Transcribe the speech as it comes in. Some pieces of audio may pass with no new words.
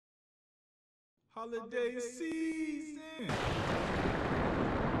Holiday season.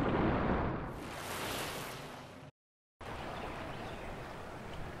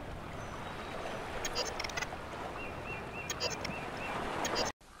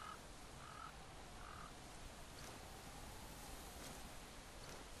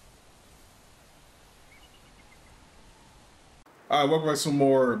 Welcome back to some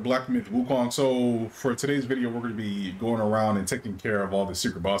more Black Myth Wukong. So for today's video, we're going to be going around and taking care of all the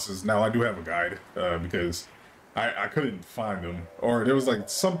secret bosses. Now I do have a guide because I couldn't find them, or there was like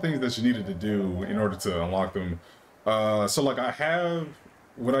some things that you needed to do in order to unlock them. So like I have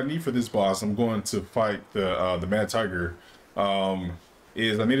what I need for this boss. I'm going to fight the Mad Tiger.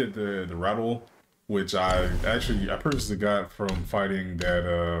 Is I needed the rattle, which I previously got from fighting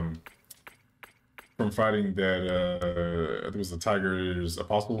that. I think it was the Tiger's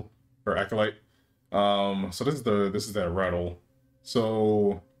Apostle or Acolyte. So this is that rattle.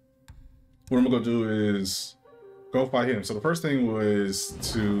 So what I'm gonna do is go fight him. So the first thing was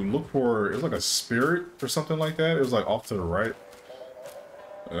to look for, it was like a spirit or something like that. It was like off to the right.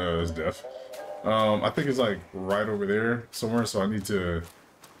 It's deaf. I think it's like right over there somewhere. So I need to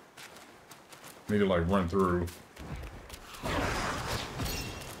like run through.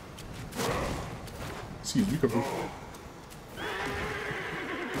 Excuse me, Kabu.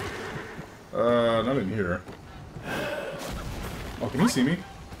 Not in here. Oh, can you see me?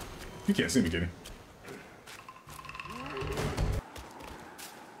 You can't see me, can you?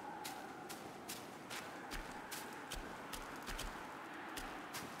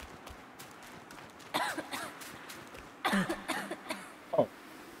 Oh,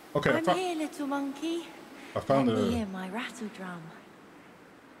 okay. I'm here, little monkey. I found Let me hear my rattle drum.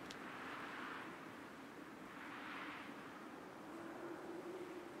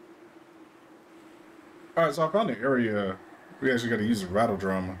 Alright, so I found an area we actually got to use a rattle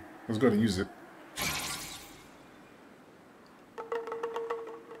drum. Let's go to use it.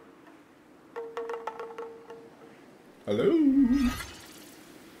 Hello?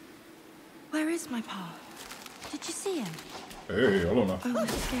 Where is my pa? Did you see him? Hey, hold on now. I was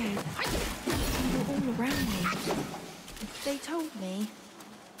scared. They were all around me. They told me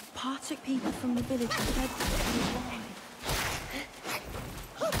Pa took people from the village and fed them.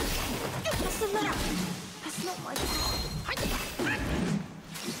 That's a lamp. That's not my Pa.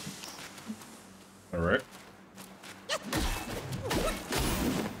 Alright.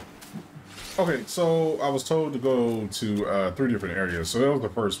 Okay, so I was told to go to 3 different areas. So that was the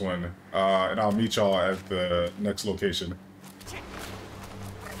first one. And I'll meet y'all at the next location.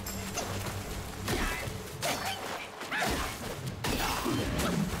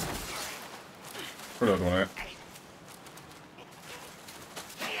 Where the other one at?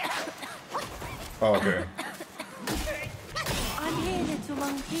 Oh, okay. I'm here, little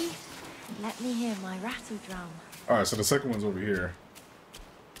monkey. Let me hear my rattle drum. Alright, so the second one's over here.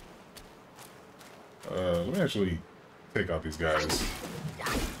 Let me actually take out these guys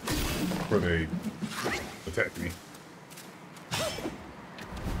before they attack me.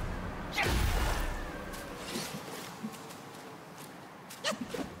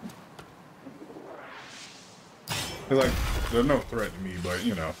 It's like, they're no threat to me, but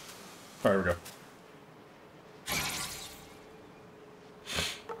you know. Alright, here we go.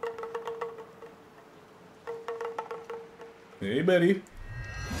 Hey, buddy.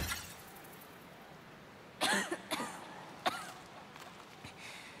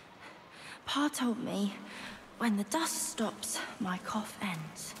 Pa told me when the dust stops, my cough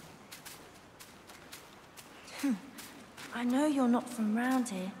ends. I know you're not from round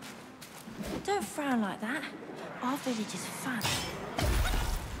here. Don't frown like that. Our village is fun.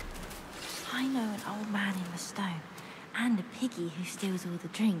 I know an old man in the stone and a piggy who steals all the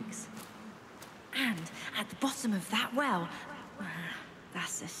drinks. And at the bottom of that well,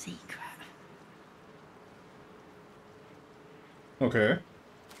 that's a secret. Okay.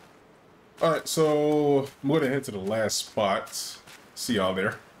 Alright, so I'm going to head to the last spot. See y'all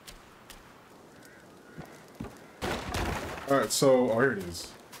there. Alright, so, oh, here it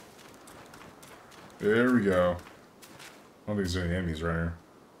is. There we go. I don't think there's any enemies right here.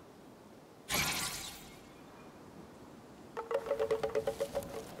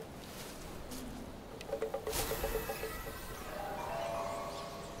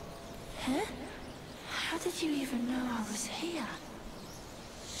 Huh? How did you even know I was here?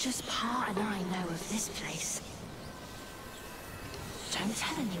 Just Pa and I know of this place. Don't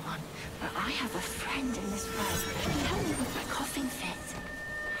tell anyone, but I have a friend in this world who helped me with my coughing fit.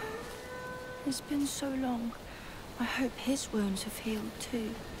 It's been so long. I hope his wounds have healed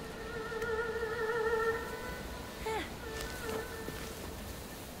too.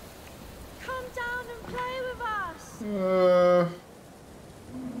 Come down and play with us.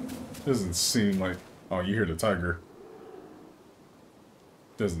 Doesn't seem like... Oh, you hear the tiger.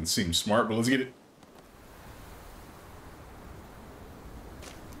 Doesn't seem smart, but let's get it.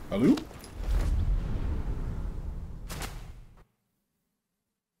 Hello?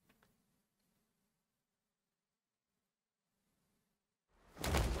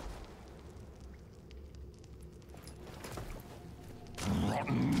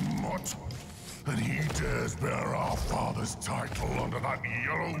 Rotten mutt. And he dares bear our father's title under that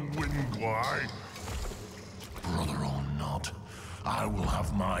yellow wind glide. Brother or not, I will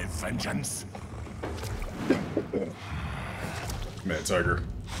have my vengeance. Mad tiger.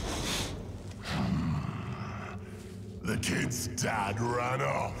 The kid's dad ran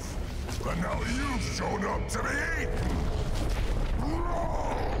off, but now you've shown up to be eaten.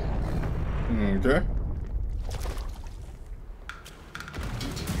 Okay.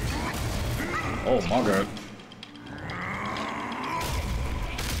 Oh my god.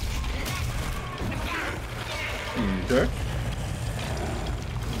 Okay.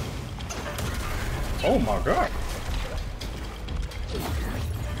 Oh my god.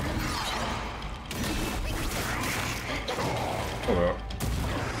 Hold up.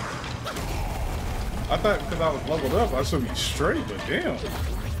 I thought because I was leveled up, I should be straight, but damn.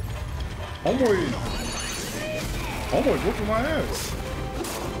 Homeboy whooping my ass.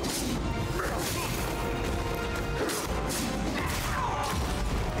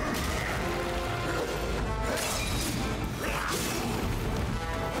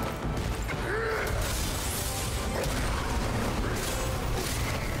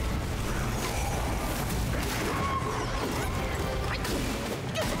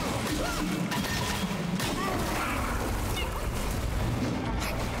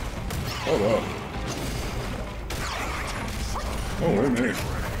 Hold up. Oh, wait a minute.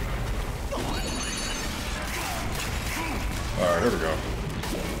 Alright, here we go.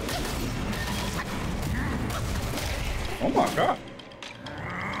 Oh my god.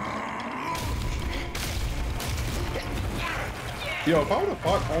 Yo, if I would have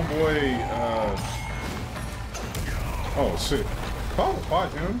fought homeboy, oh shit. If I would have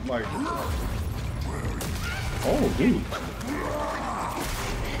fought him, like... Oh, dude.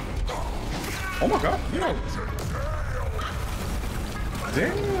 Oh my god, yo.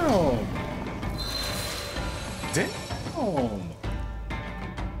 Damn. Damn.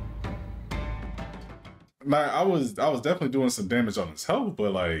 Like, I was definitely doing some damage on his health,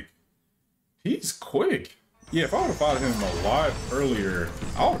 but like, he's quick. Yeah, if I would have fought him a lot earlier,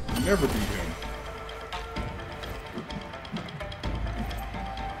 I would never beat him.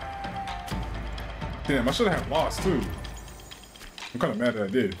 Damn, I should have lost too. I'm kind of mad that I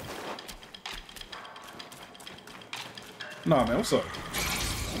did. Nah, man, what's up?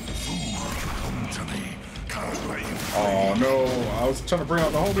 Oh no, I was trying to bring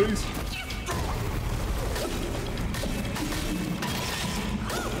out the homies.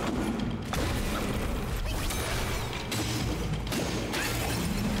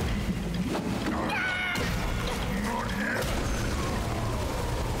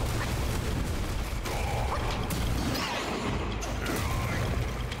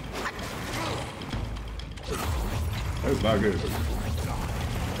 That's not good.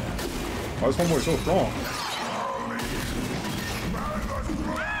 Why is homeboy so strong?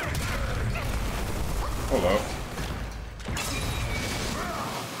 Hold up.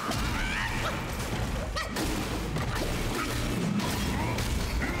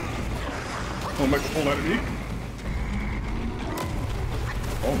 Don't make a fool out of me.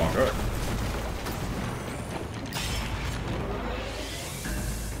 Oh my god.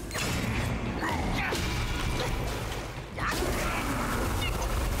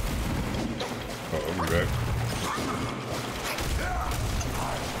 Uh-oh, we're back.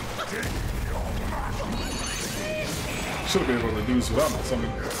 Should have been able to do this without my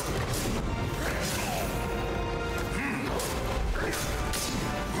summon.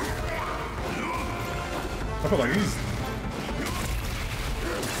 I feel like he's...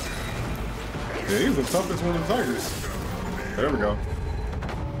 Yeah, he's the toughest one of the tigers. There we go.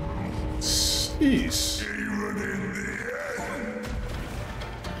 Jeez.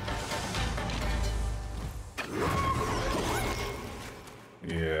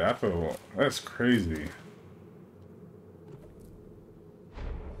 Yeah, I feel... That's crazy.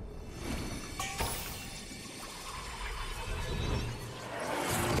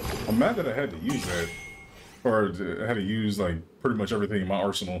 I'm mad that I had to use that, or I had to use like pretty much everything in my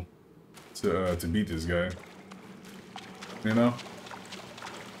arsenal to beat this guy. You know?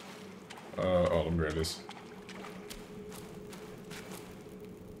 Oh, let me grab this.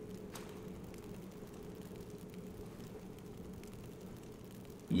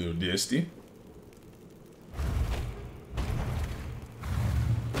 Little disty.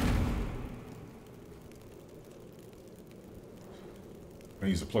 I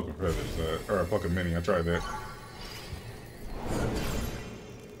use a pluck of feathers, or a pluck of mini. I tried that.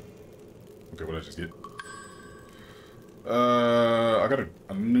 Okay, what did I just get? I got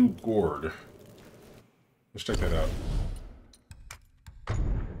a new gourd. Let's check that out.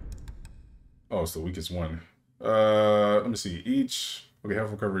 Oh, it's the weakest one. Let me see. Each, okay,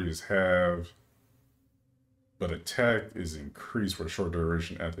 half recovery is half, but attack is increased for a short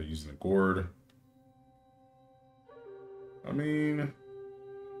duration after using the gourd. I mean,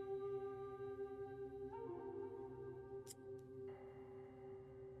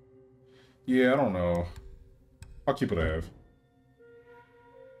 yeah, I don't know. I'll keep it at half.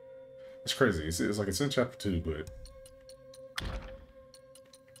 It's crazy. It's like it's in chapter 2, but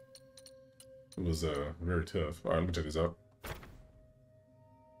it was very tough. All right, let me check this out.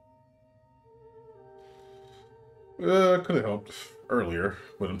 Could have helped earlier,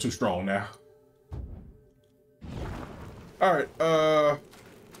 but I'm too strong now. All right, let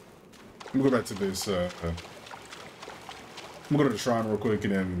me go back to this. I'm gonna go to the shrine real quick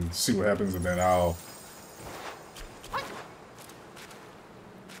and then see what happens, and then I'll.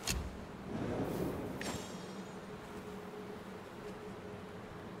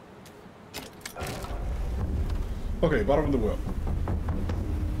 Okay, bottom of the well.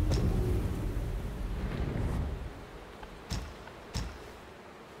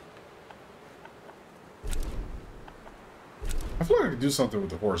 I feel like I could do something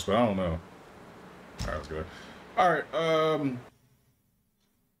with the horse, but I don't know. Alright, let's go. Alright,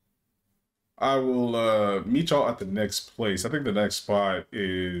 I will meet y'all at the next place. I think the next spot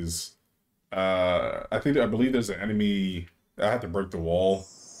is I believe there's an enemy. I have to break the wall,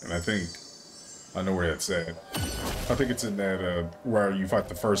 and I think I know where that's at. I think it's in that where you fight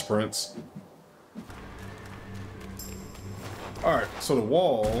the first prince. Alright, so the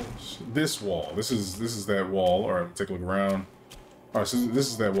wall, this is that wall. Alright, take a look around. Alright, so this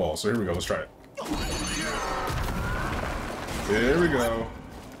is that wall. So here we go, let's try it. There we go.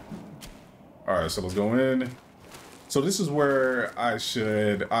 Alright, so let's go in. So this is where I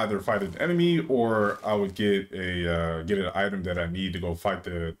should either fight an enemy or I would get an item that I need to go fight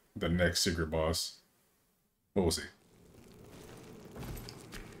the next secret boss. But we'll see.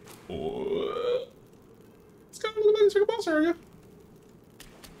 Oh, it's kind of look like a secret boss area.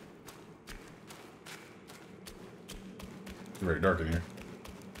 It's very dark in here.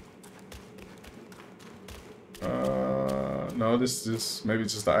 No, this maybe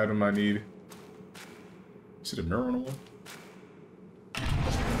it's just the item I need. See the mirror on the wall?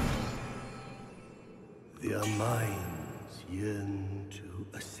 Their minds yearn to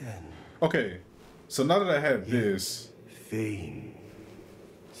ascend. Okay, so now that I have this, Fame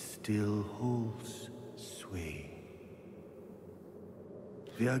still holds sway.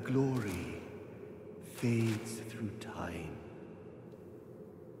 Their glory fades through time.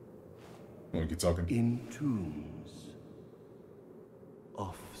 when we keep talking. In tombs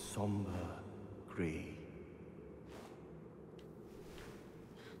of somber gray.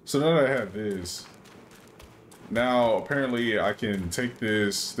 So now that I have this, now apparently I can take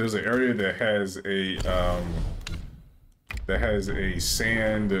this. There's an area that has a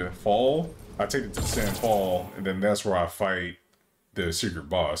sand fall. I take it to the sand fall, and then that's where I fight the secret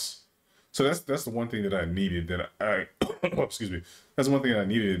boss. So that's the one thing that I needed that I oh, excuse me. That's the one thing I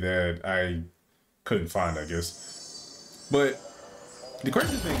needed that I couldn't find, I guess. But the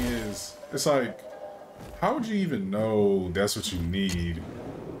crazy thing is, it's like, how would you even know that's what you need?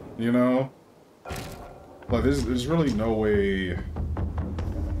 You know? Like there's really no way.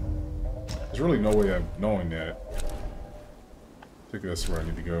 There's really no way of knowing that. I think that's where I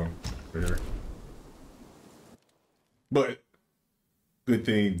need to go. Right here. But good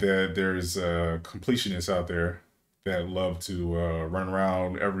thing that there's completionists out there that love to run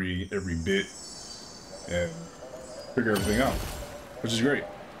around every bit and figure everything out, which is great.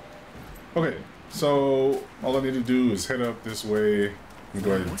 Okay, so all I need to do is head up this way and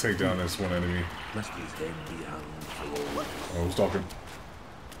go ahead and take down this one enemy. Must his head be hung for Oh, who's talking?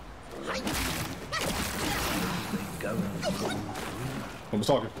 Who's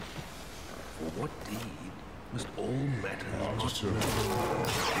talking? For what deed must all matter Oh, just chill.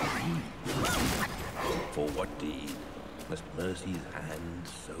 For what deed must mercy's hand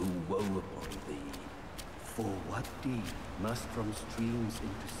so woe upon thee? For what deed must from streams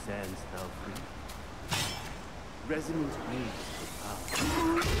into sands thou free? Resonant waves of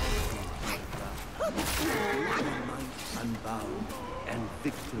power, might unbound, and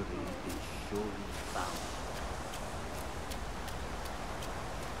victory is surely found.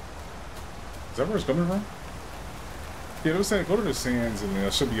 Is that where it's coming from? Yeah, they're saying go to the sands and then I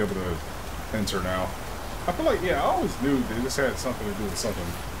should be able to enter now. I feel like, yeah, I always knew that this had something to do with something.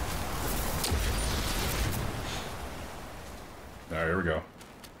 Alright, here we go.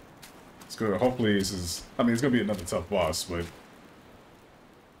 It's good. Hopefully this is, I mean, it's gonna be another tough boss, but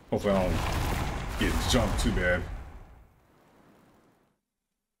hopefully I don't get jumped too bad.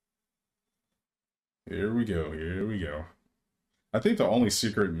 Here we go, here we go. I think the only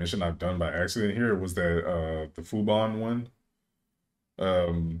secret mission I've done by accident here was that, the Fubon one.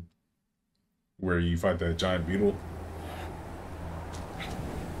 Where you fight that giant beetle.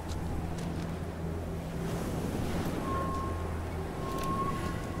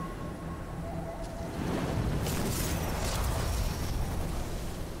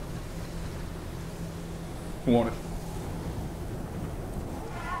 Want it.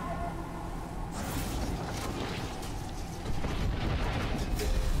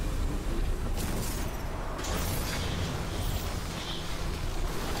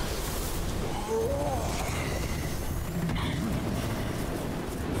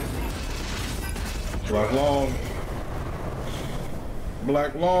 Black Long.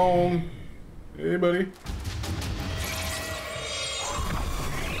 Black Long. Hey, buddy.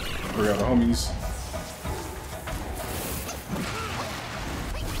 We got the homies.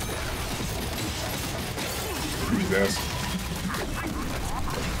 His ass.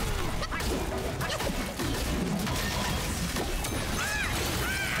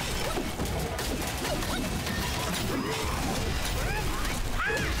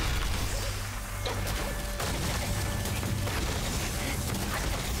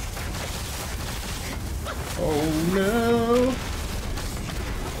 Oh no!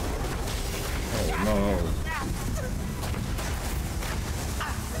 Oh no!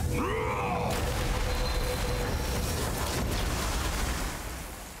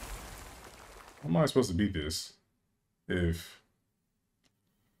 How am I supposed to beat this? If...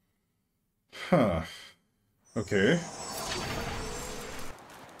 Huh. Okay.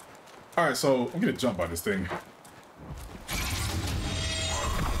 Alright, so I'm gonna jump by this thing.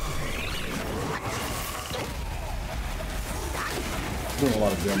 Doing a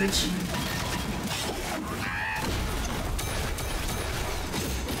lot of damage.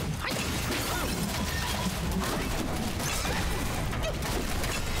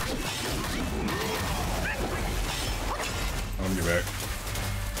 Let me get back.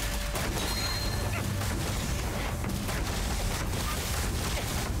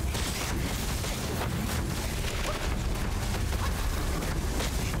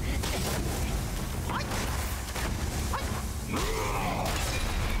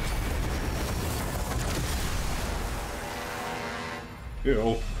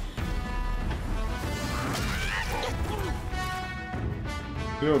 Ew.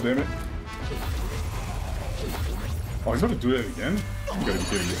 Ew, damn it. Oh, he's gonna do that again? You gotta be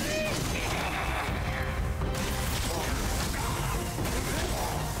kidding me.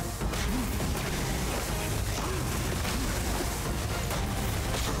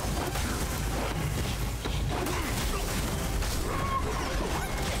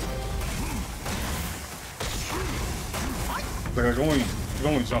 Like I can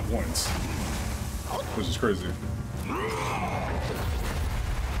only jump once, which is crazy. All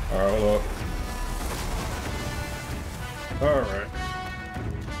right, hold up. All right.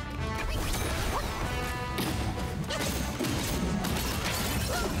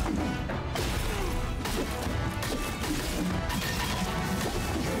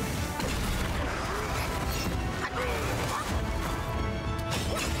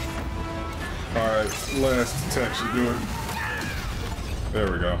 All right, last attack should do it. There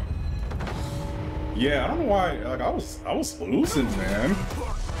we go. Yeah, I don't know why. Like I was losing, man.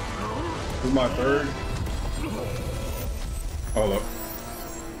 This is my third. Hold up.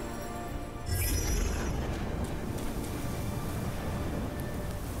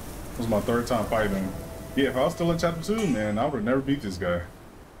 This was my third time fighting him. Yeah, if I was still in chapter 2, man, I would have never beat this guy.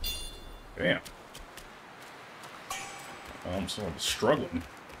 Damn. I'm so struggling.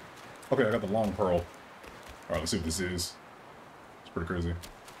 Okay, I got the long pearl. All right, let's see what this is. Pretty crazy.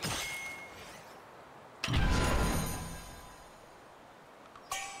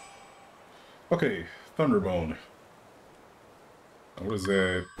 Okay, Thunderbone. What is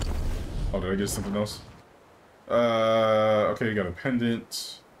that? Oh, did I get something else? Okay, you got a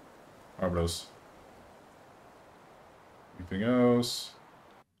pendant. Alright, what else? Anything else?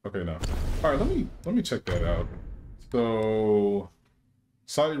 Okay, no. Alright, let me check that out. So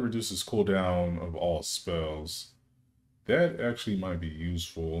slightly reduces cooldown of all spells. That actually might be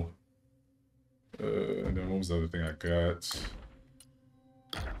useful. And then what was the other thing I got?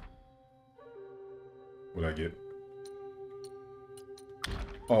 What I get?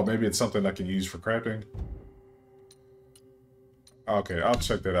 Oh, maybe it's something I can use for crafting. Okay, I'll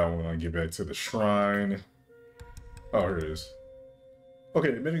check that out when I get back to the shrine. Oh, here it is.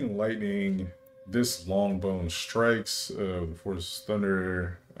 Okay, emitting lightning. This long bone strikes the force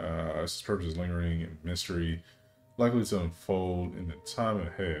thunder. Its purpose is lingering in mystery, likely to unfold in the time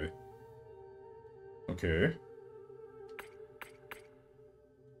ahead. Okay.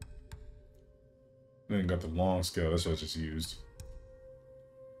 Then got the long scale. That's what I just used.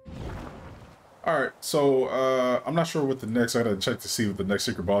 Alright, so I'm not sure what the next, I gotta check to see what the next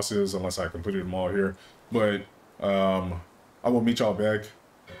secret boss is, unless I completed them all here. But I will meet y'all back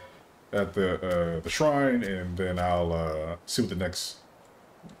at the shrine, and then I'll see what the next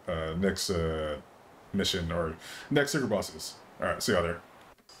mission or next secret boss is. Alright, see y'all there.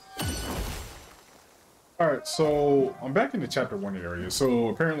 Alright, so I'm back in the chapter 1 area. So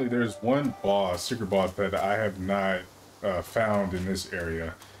apparently there's one boss, secret boss, that I have not found in this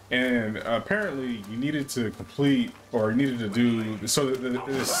area. And apparently you needed to complete, or you needed to do, so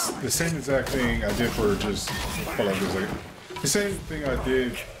the same exact thing I did for just, hold on just a second. The same thing I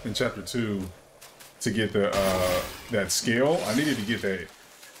did in chapter 2 to get the that scale. I needed to get that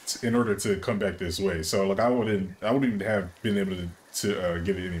in order to come back this way. So like I wouldn't even have been able to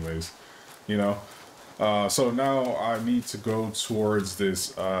get it anyways, you know. So now I need to go towards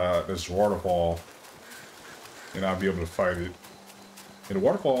this this waterfall, and I'll be able to fight it. And the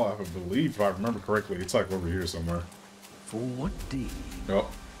waterfall, I believe, if I remember correctly, it's like over here somewhere. For what deed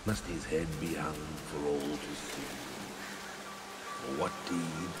must his head be hung for all to see? For what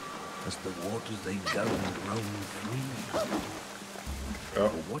deed must the waters they govern roam free? For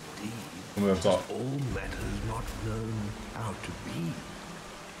what deed must all matters not known how to be?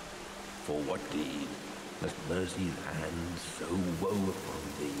 For what deed must mercy's hand so woe upon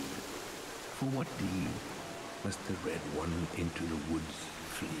thee? For what deed must the red one into the woods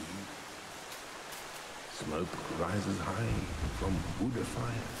flee? Smoke rises high from wood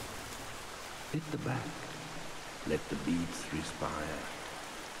afire. Hit the back, let the beats respire,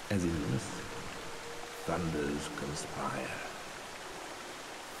 as in mist thunders conspire.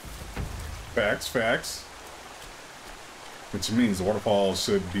 Facts, facts. Which means the waterfall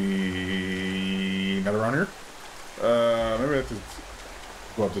should be not around here. Maybe I have to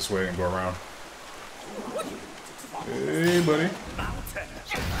go up this way and go around. Hey, buddy.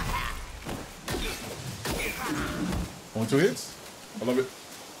 1, 2 hits. I love it.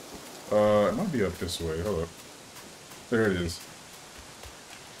 It might be up this way. Hold up. There it is.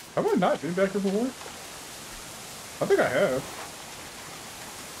 Have I not been back here before? I think I have.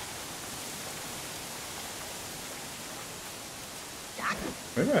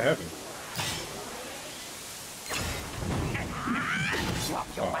 Maybe I haven't.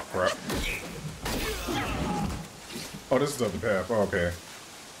 Oh, crap. Oh, this is the other path. Oh, okay.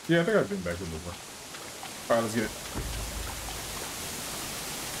 Yeah, I think I've been back here before. Alright, let's get it.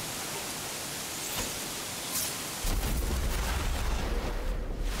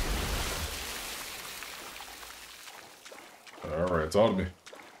 Alright, it's all to me.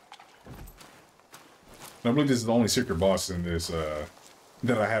 I believe this is the only secret boss in this,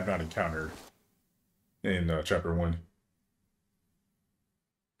 that I have not encountered in chapter 1.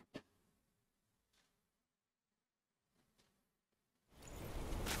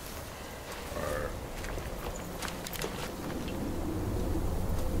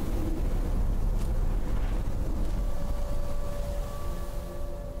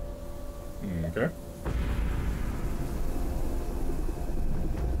 Okay.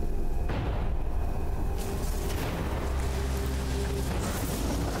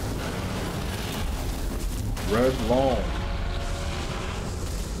 Red long.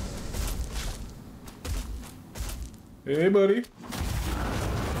 Hey, buddy.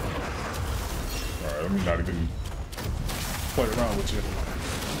 Alright, let me not even play around with you.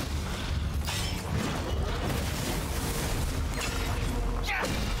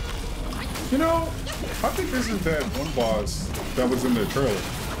 You know, I think this is that one boss that was in the trailer.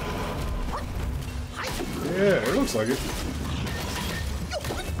 Yeah, it looks like it.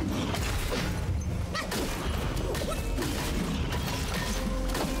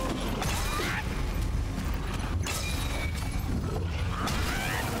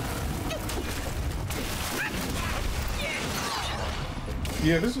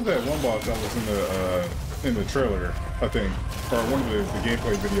 Yeah, this is that one boss that was in the trailer, I think, or one of the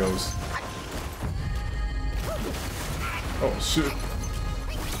gameplay videos. Oh shit!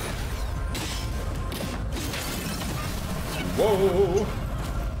 Whoa!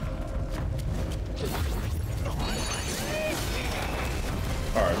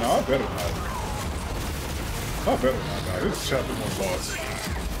 All right, now I better not. I better not die. This is chapter 1 boss.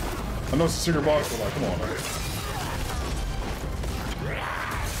 I know it's a secret boss, but like, come on, man.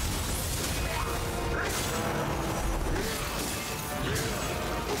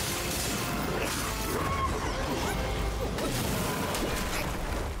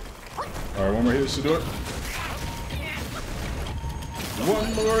 Alright, one more hit should do it.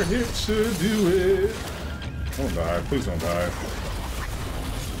 One more hit should do it. Don't die. Please don't die.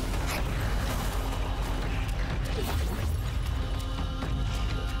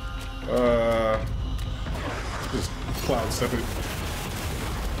 Just cloud step it.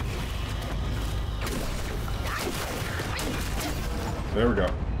 There we go.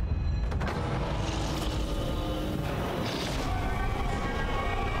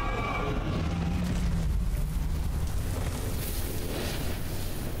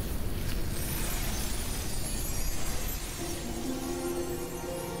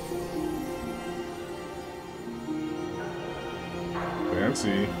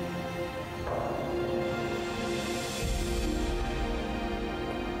 Fancy.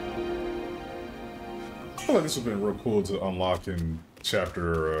 I feel like this would have been real cool to unlock in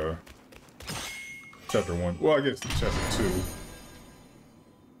chapter 1. Well, I guess chapter 2.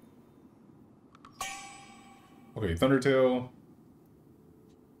 Okay, Thundertail.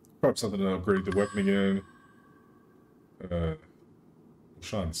 Probably something to upgrade the weapon again.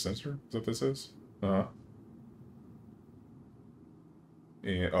 Sean Sensor? Is that what this is? Uh-huh.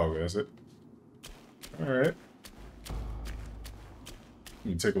 And, oh, that's it. Alright. Let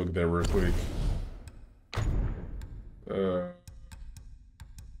me take a look at that real quick.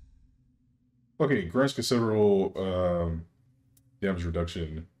 Okay, grants considerable damage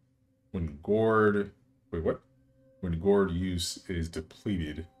reduction when gourd. Wait, what? When gourd use is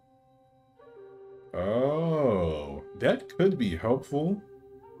depleted. Oh, that could be helpful.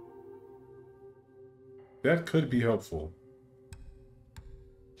 That could be helpful.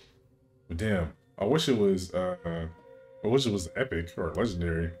 But damn, I wish it was epic or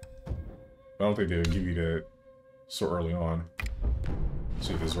legendary. I don't think they would give you that so early on. Let's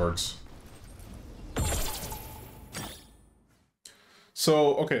see if this works.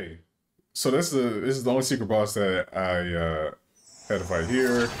 So okay, so this is the only secret boss that I had to fight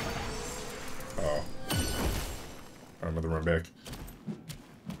here. Oh, I'm about to run back.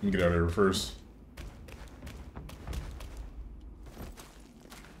 Let me get out of here first.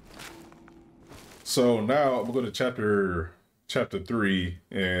 So now I'm gonna go to chapter 3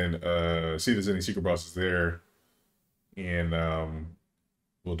 and see if there's any secret bosses there, and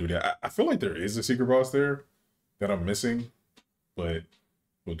we'll do that. I feel like there is a secret boss there that I'm missing, but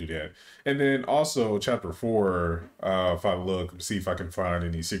we'll do that. And then also chapter 4, if I look, see if I can find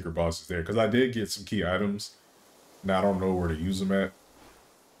any secret bosses there, because I did get some key items. Now I don't know where to use them at,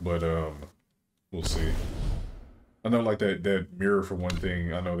 but we'll see. I know, like, that mirror, for one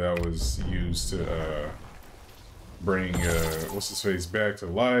thing, I know that was used to bring what's his face back to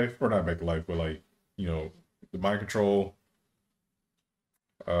life, or not back to life, but, like, you know, the mind control.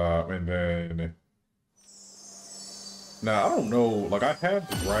 And then now I don't know, like, I have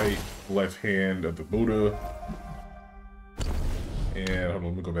the right left hand of the Buddha, and hold on,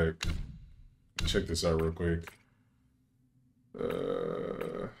 let me go back, check this out real quick.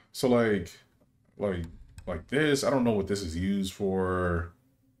 So like this, I don't know what this is used for.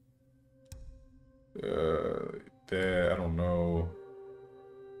 That, I don't know.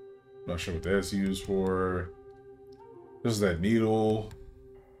 Not sure what that's used for. This is that needle.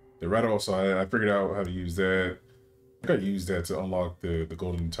 The red also, I figured out how to use that. I think I used that to unlock the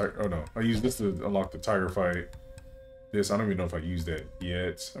golden tiger. Oh no, I used this to unlock the tiger fight. This, I don't even know if I used that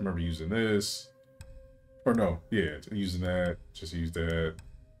yet. I remember using this. Or no, yeah, using that. Just use that.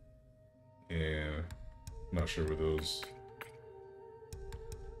 And I'm not sure what those.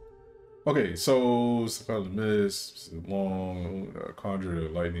 Okay, so supply the mist, long, conjure the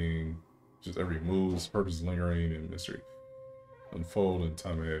lightning, just every move's purpose is lingering and mystery. Unfold and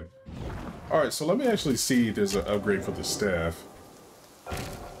time ahead. Alright, so let me actually see if there's an upgrade for the staff.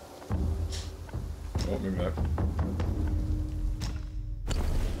 Oh, maybe not.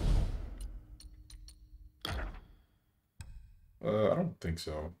 I don't think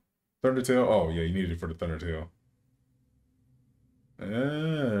so. Thundertail? Oh, yeah, you need it for the Thundertail.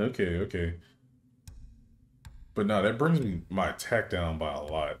 Okay, okay. But no, that brings me my attack down by a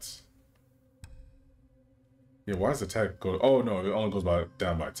lot. Yeah, why does the attack go? Oh no, it only goes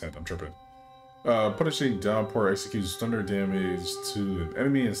down by 10. I'm tripping. Punishing downpour executes thunder damage to an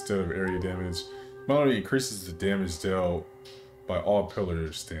enemy instead of area damage. Not only increases the damage dealt by all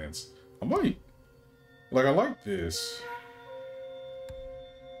pillar stance. I might, like, I like this,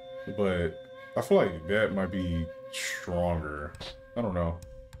 but I feel like that might be stronger. I don't know.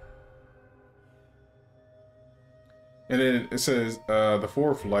 And then it says the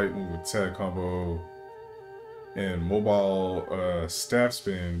forward flight move attack combo and mobile staff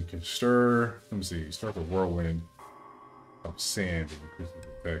spin can stir. Let me see. Start the whirlwind of sand and increase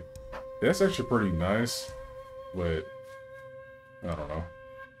the effect. That's actually pretty nice, but I don't know.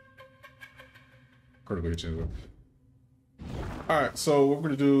 Critical hit chance. Alright, so what we're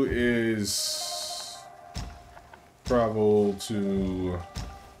gonna do is travel to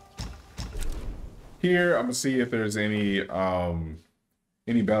here. I'm gonna see if there's any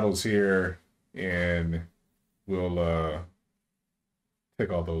battles here, and we'll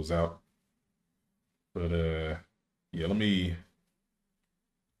take all those out. But yeah, let me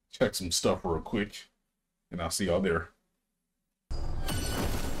check some stuff real quick, and I'll see y'all there.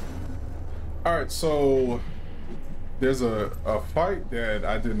 Alright, so there's a fight that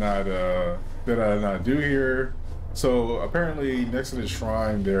I did not do here. So apparently next to the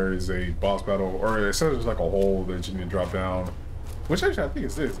shrine there is a boss battle, or it says there's like a hole that you need to drop down. Which actually I think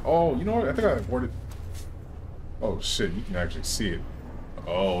is this. Oh, you know what? I think I avoided. Oh shit, you can actually see it.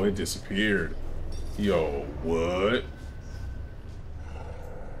 Oh, it disappeared. Yo, what?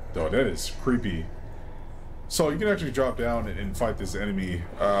 Oh, that is creepy. So you can actually drop down and fight this enemy.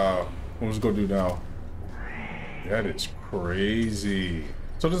 What was gonna do now? That is crazy.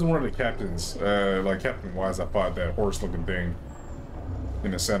 So this is one of the captains, like Captain Wise. I fought that horse-looking thing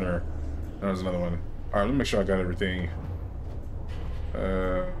in the center. There's another one. All right, let me make sure I got everything.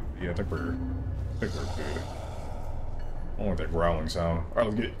 Yeah, I think we're good. I don't want that growling sound. All right,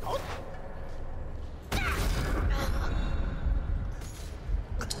 let's get it.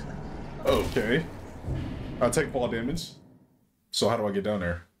 Okay. I'll take fall damage. So how do I get down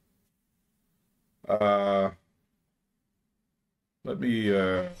there? Let me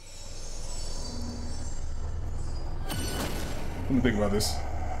think about this.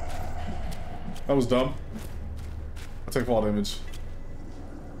 That was dumb. I'll take fall damage.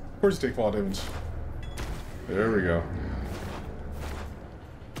 Of course you take fall damage. There we go.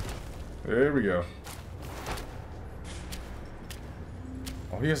 There we go.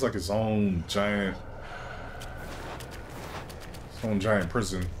 Oh, he has like his own giant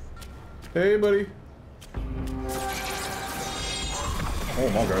prison. Hey, buddy. Oh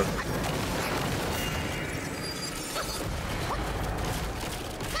my god.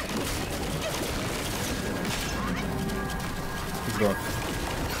 He's gone.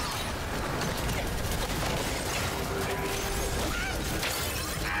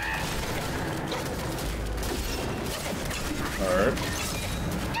 Alright.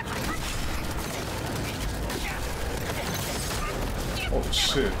 Oh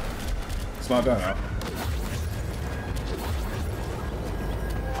shit. It's not done now.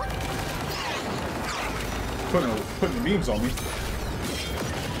 Putting the beams on me.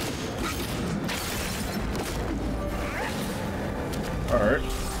 Alright.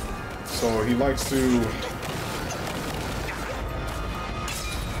 So he likes to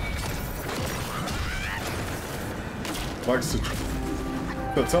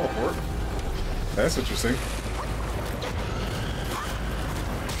teleport. That's interesting.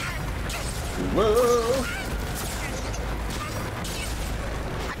 Whoa!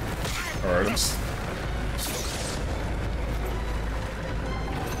 Alright,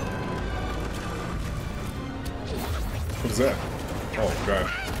 what is that? Oh god.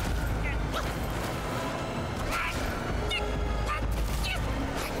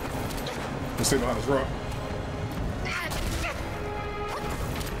 Let's stay behind this rock.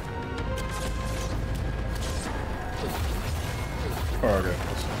 Oh, okay.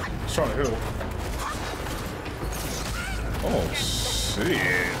 Let's try to heal. Oh shit.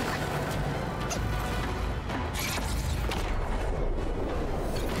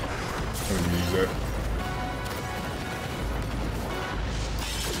 Let me use that.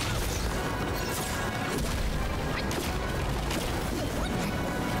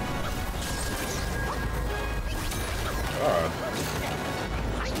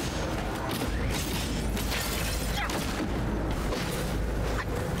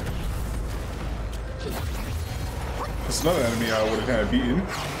 That's another enemy I would have kind of beaten.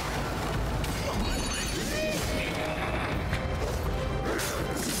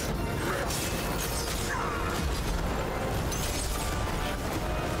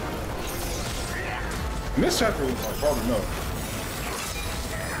 And this chapter was like hard enough.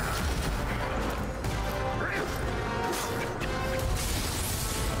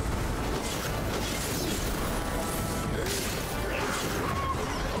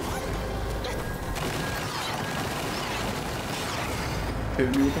 Hit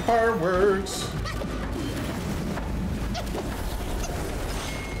me with the fireworks.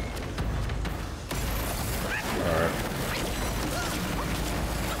 Alright.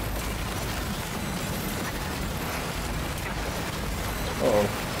 Uh-oh.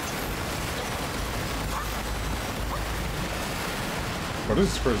 Oh,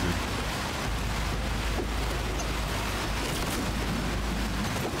 this is crazy.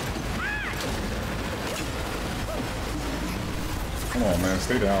 Come on, man,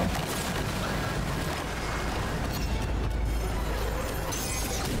 stay down.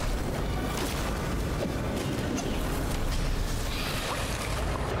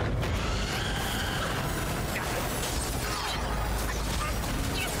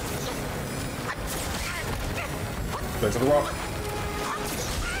 Back to the rock.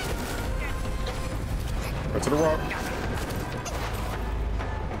 Back to the rock.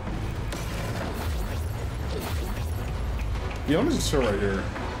 Yeah, let me just chill right here.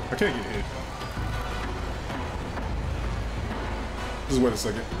 I can't get hit. Just wait a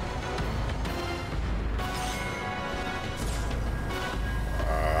second.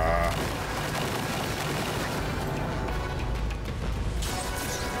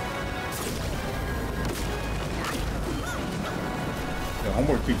 Yeah,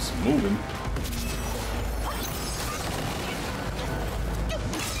 homeboy keeps moving.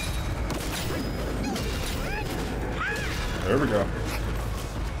 There we go.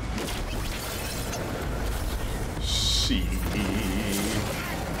 Shit.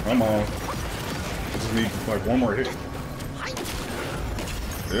 Come on. I just need like one more hit.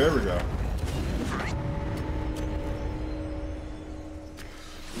 There we go.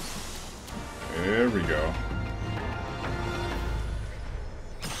 There we go.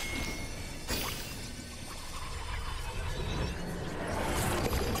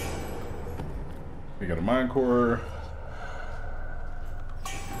 We got a mine core.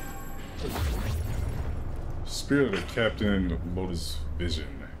 Spirit of Captain Lotus Vision.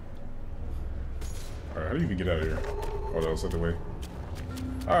 Alright, how do you even get out of here? Oh, that was out the way.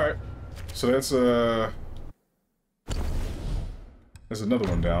 Alright. So that's another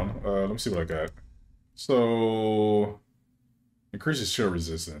one down. Let me see what I got. So increases shield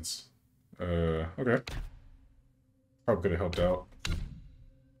resistance. Okay. Probably could have helped out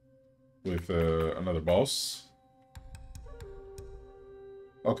with another boss.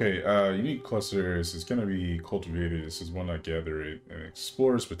 Okay, unique clusters is gonna be cultivated. This is one I gather it and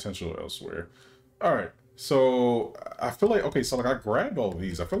explores potential elsewhere. Alright, so I feel like, okay, so like I grabbed all of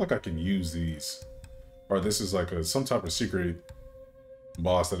these. I feel like I can use these. Or this is like some type of secret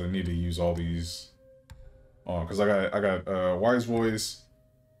boss that I need to use all these on. Because I got Wise Voice,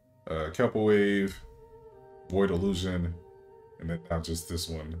 Kelpa Wave, Void Illusion, and then now just this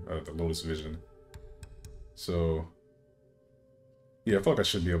one, the Lotus Vision. So yeah, I feel like I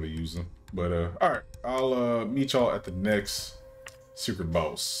should be able to use them. But alright, I'll meet y'all at the next secret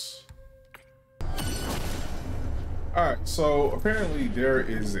boss. Alright, so apparently there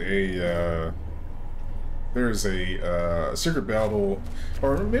is a secret battle,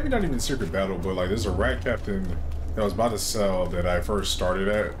 or maybe not even a secret battle, but like there's a rat captain that was by the cell that I first started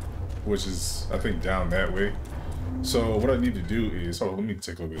at, which is I think down that way. So what I need to do is, hold on, let me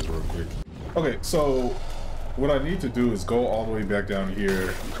take a look at this real quick. Okay, so what I need to do is go all the way back down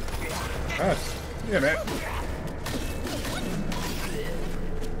here. Ah, yeah, man.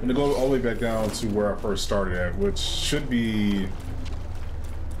 I'm gonna go all the way back down to where I first started at, which should be...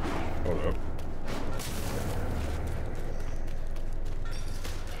 Hold up.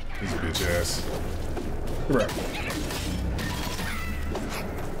 This bitch ass. Correct.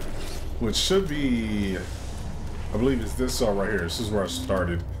 Which should be... I believe it's this cell right here. This is where I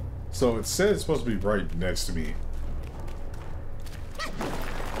started. So it says it's supposed to be right next to me.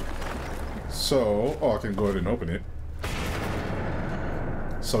 So, oh, I can go ahead and open it.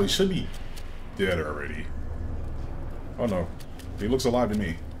 So he should be dead already. Oh no, he looks alive to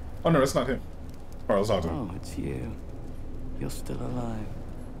me. Oh no, that's not him. All right, let's talk to him. Oh, it's you. You're still alive.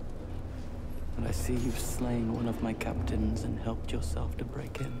 And I see you've slain one of my captains and helped yourself to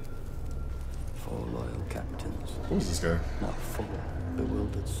break in. 4 loyal captains. Who's this guy? Now 4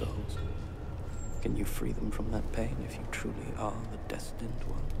 bewildered souls. Can you free them from that pain if you truly are the destined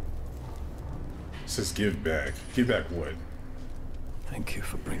one? It says give back. Give back what? Thank you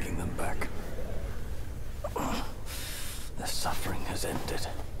for bringing them back. Their suffering has ended.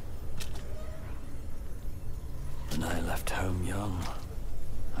 When I left home young,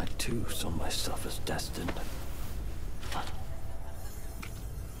 I too saw myself as destined.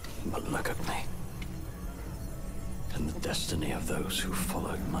 But look at me. And the destiny of those who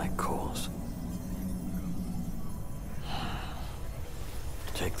followed my cause.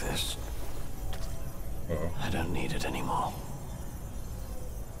 Take this. Uh-oh. I don't need it anymore.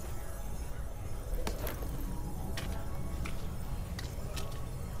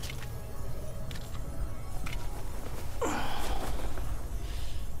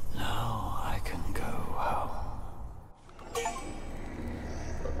 Now I can go home.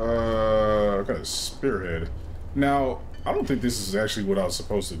 I got a spearhead. Now, I don't think this is actually what I was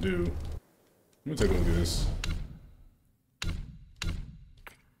supposed to do. Let me take a look at this.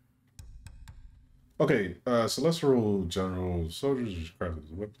 Okay, Celestial General Soldiers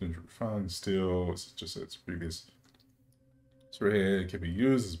crafted weapons refined steel. It's just its previous spearhead can be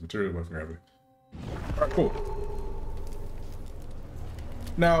used as material weapon gravity. Alright, cool.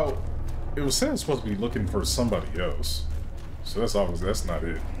 Now, it was said it's supposed to be looking for somebody else. So that's obviously that's not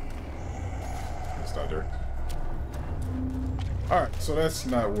it. That's not there. Alright, so that's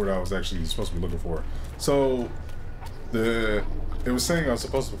not what I was actually supposed to be looking for. So it was saying I was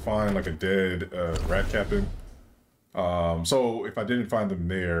supposed to find like a dead rat captain. So if I didn't find them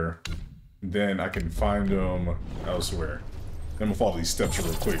there, then I can find them elsewhere. I'm gonna follow these steps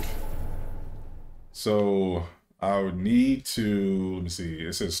real quick. So I would need to, let me see,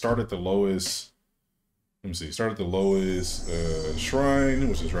 it says start at the lowest, let me see, start at the lowest shrine,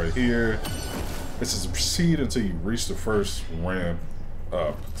 which is right here. It says proceed until you reach the first ramp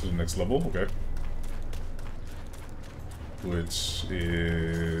up to the next level, okay. Which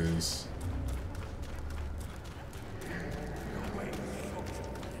is...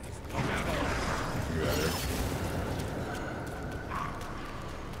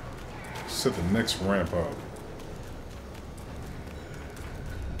 set the next ramp up.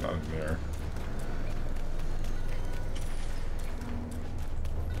 Not in there.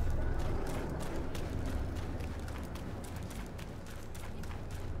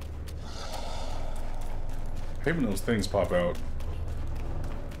 I hate when those things pop out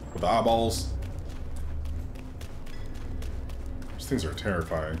with the eyeballs. These things are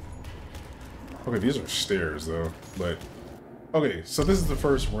terrifying. Okay, these are stairs though, but okay, so this is the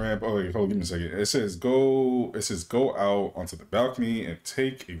first ramp. Oh, wait, hold on, give me a second. It says go out onto the balcony and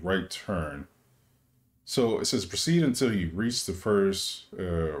take a right turn. So it says proceed until you reach the first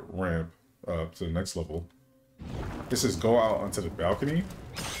ramp up to the next level. It says go out onto the balcony.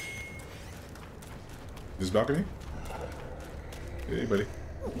 This balcony? Hey, buddy.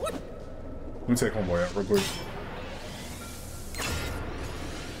 Let me take homeboy out real quick.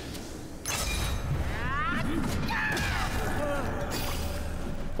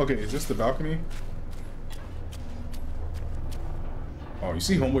 Okay, is this the balcony? Oh, you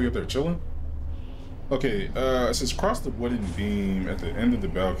see homeboy up there chilling? Okay, it says cross the wooden beam at the end of the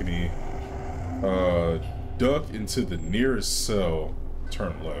balcony. Duck into the nearest cell.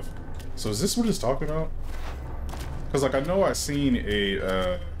 Turn left. So is this what it's talking about? Because, like, I know I seen a,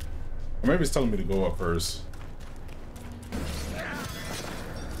 or maybe it's telling me to go up first.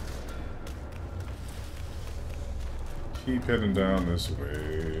 Keep heading down this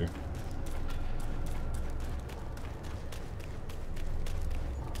way.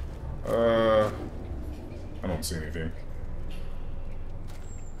 I don't see anything.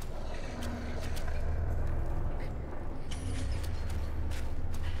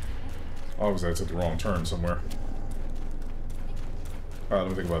 Obviously, I took the wrong turn somewhere. Alright,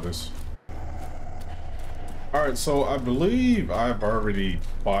 let me think about this. Alright, so I believe I've already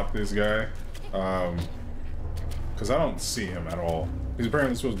fought this guy. Because I don't see him at all. He's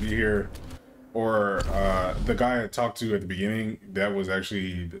apparently supposed to be here. Or the guy I talked to at the beginning, that was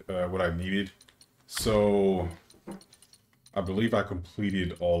actually what I needed. So I believe I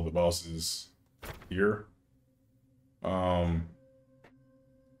completed all the bosses here.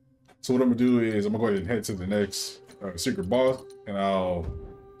 So what I'm gonna do is I'm gonna go ahead and head to the next secret boss, and I'll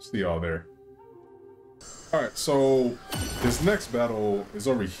see y'all there. Alright, so this next battle is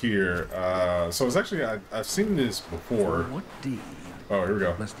over here. So it's actually, I've seen this before. For what deed oh, here we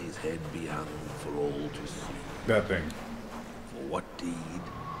go. must his head be hung for all to see? That thing. For what deed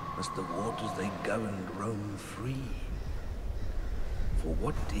must the waters they governed roam free? For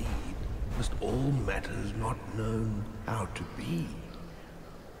what deed must all matters not known how to be?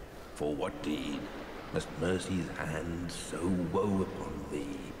 For what deed must mercy's hand so woe upon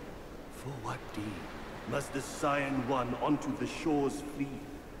thee? For what deed must the Cyan One onto the shores flee?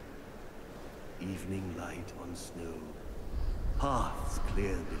 Evening light on snow, paths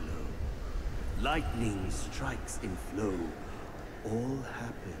clear below, lightning strikes in flow, all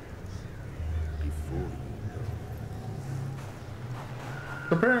happens before you know.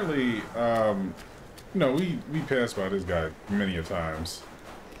 Apparently, you know, we passed by this guy many a times.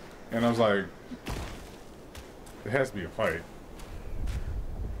 And I was like, it has to be a fight.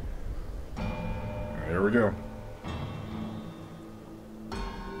 There we go.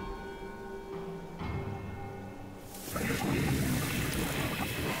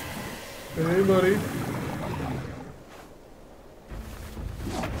 Hey, buddy.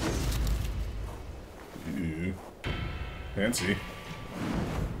 Ew. Fancy.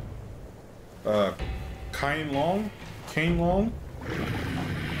 Kine Long? Kane Long? I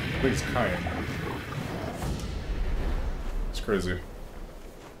think it's Kine. It's crazy.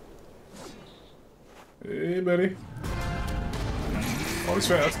 Hey, buddy. Oh, he's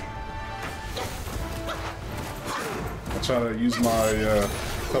fast. I'll try to use my,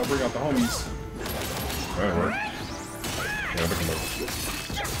 try to bring out the homies. That worked. Yeah, look at that.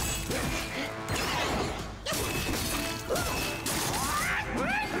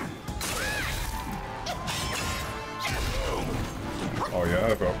 Oh yeah,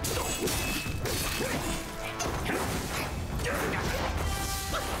 that'll go.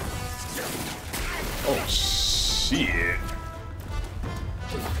 Oh shit.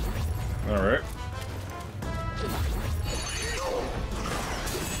 Alright.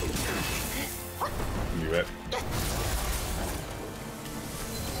 You bet.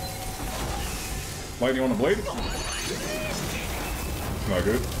 Lightning on the blade? Not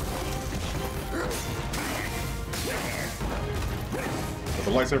good. Put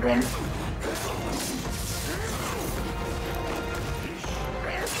the lightsaber on me.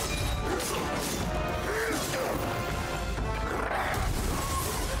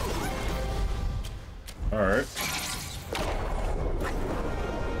 Alright.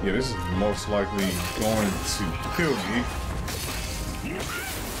 Yeah, this is most likely going to kill me.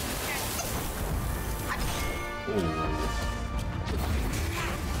 Ooh.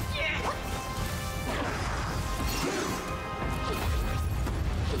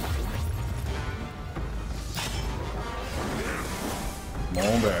 Come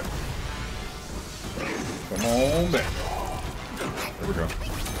on back. Come on back. There we go.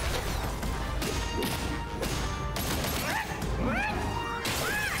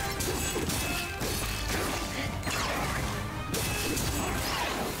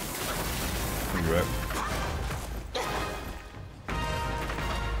 Where you at?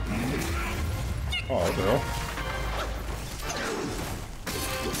 Oh, what the hell?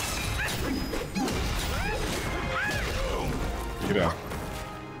 Get out.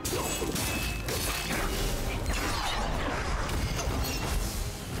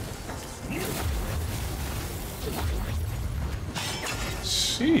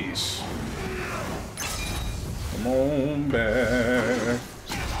 Sheesh. Come on back.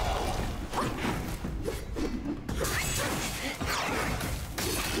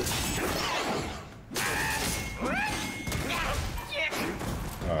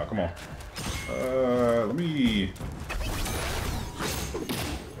 Come on. Let me...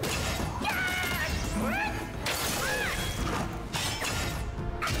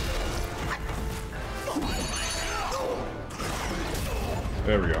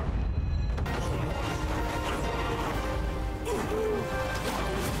 There we go.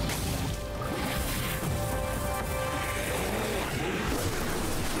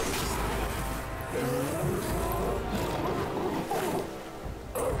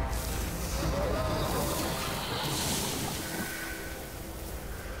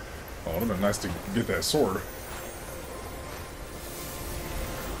 Oh, it would have been nice to get that sword.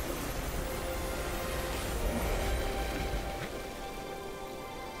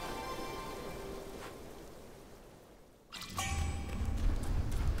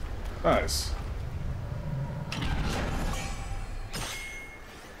 Nice.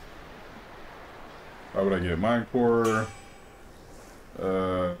 What would I get? Mine core,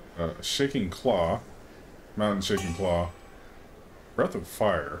 shaking claw, mountain shaking claw, breath of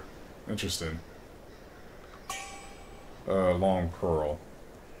fire. Interesting. Long pearl.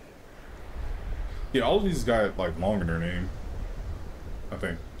 Yeah, all of these got like long in their name, I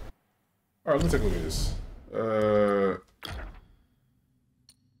think. All right, let me take a look at this.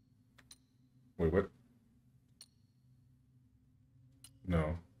 Wait, what?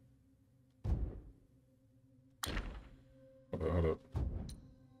 No. Hold up.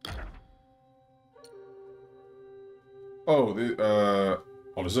 Oh,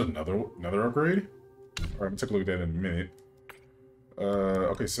 oh, there's another upgrade? Alright, I'm gonna take a look at that in a minute.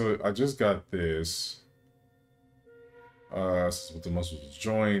 Okay, so I just got this. This is with the muscles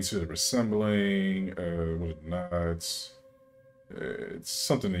joints, here they're assembling, with knots. It's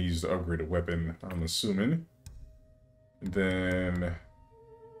something they use to upgrade a weapon, I'm assuming. And then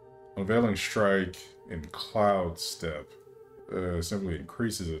Unveiling Strike and Cloud Step simply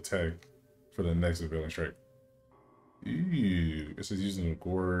increases attack for the next Unveiling Strike. Ew, it says using a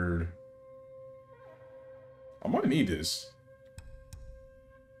gourd. I might need this.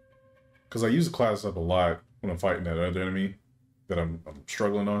 Because I use the class up a lot when I'm fighting that other enemy that I'm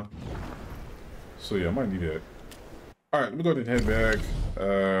struggling on. So yeah, I might need it. Alright, let me go ahead and head back.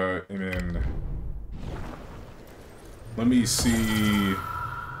 And then let me see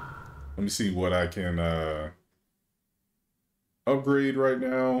what I can upgrade right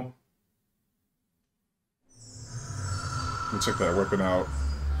now. Let me check that weapon out.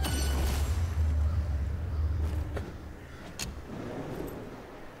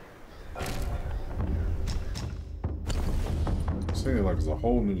 Saying like it's a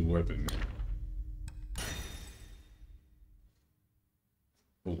whole new weapon.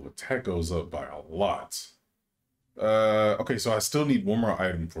 Oh, attack goes up by a lot. Okay, so I still need one more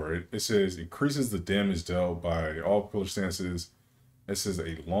item for it. It says increases the damage dealt by all pillar stances. It says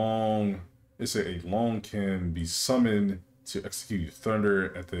a long can be summoned to execute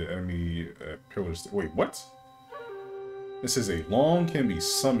thunder at the enemy pillar. Wait, what? It says a long can be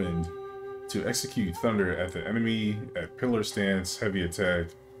summoned to execute thunder at the enemy at pillar stance heavy attack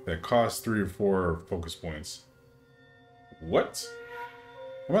that costs 3 or 4 focus points. What?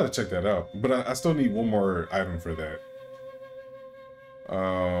 I'm about to check that out, but I still need one more item for that.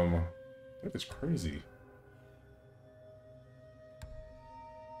 That is crazy.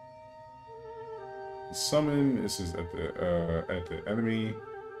 Summon. This is at the enemy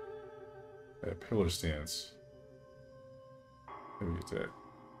at pillar stance. Heavy attack.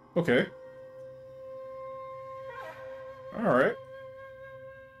 Okay. All right.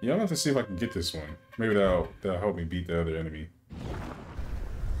 Yeah, I'll have to see if I can get this one. Maybe that'll help me beat the other enemy.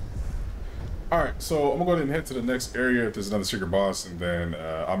 All right, so I'm gonna go ahead and head to the next area if there's another secret boss, and then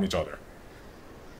I'll meet y'all there.